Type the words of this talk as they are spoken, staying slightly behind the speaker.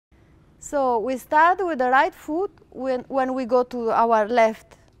So we start with the right foot. When we go to our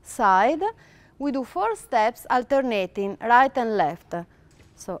left side, we do 4 steps alternating right and left.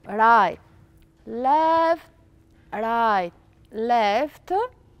 So right, left, right, left,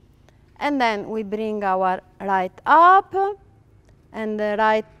 and then we bring our right up and the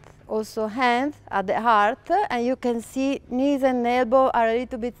right also hand at the heart, and you can see knees and elbow are a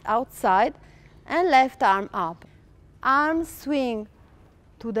little bit outside, and left arm up. Arm swing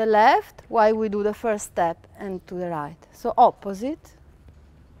to the left while we do the first step and to the right. So opposite.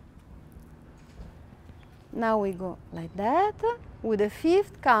 Now we go like that. With the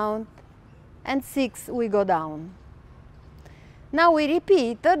 5th count and 6 we go down. Now we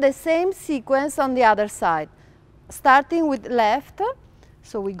repeat the same sequence on the other side. Starting with left,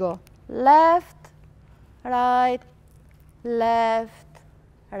 so we go left, right, left,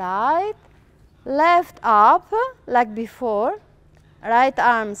 right, left up like before, right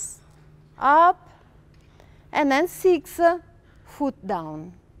arms up, and then 6 foot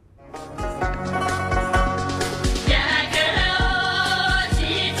down.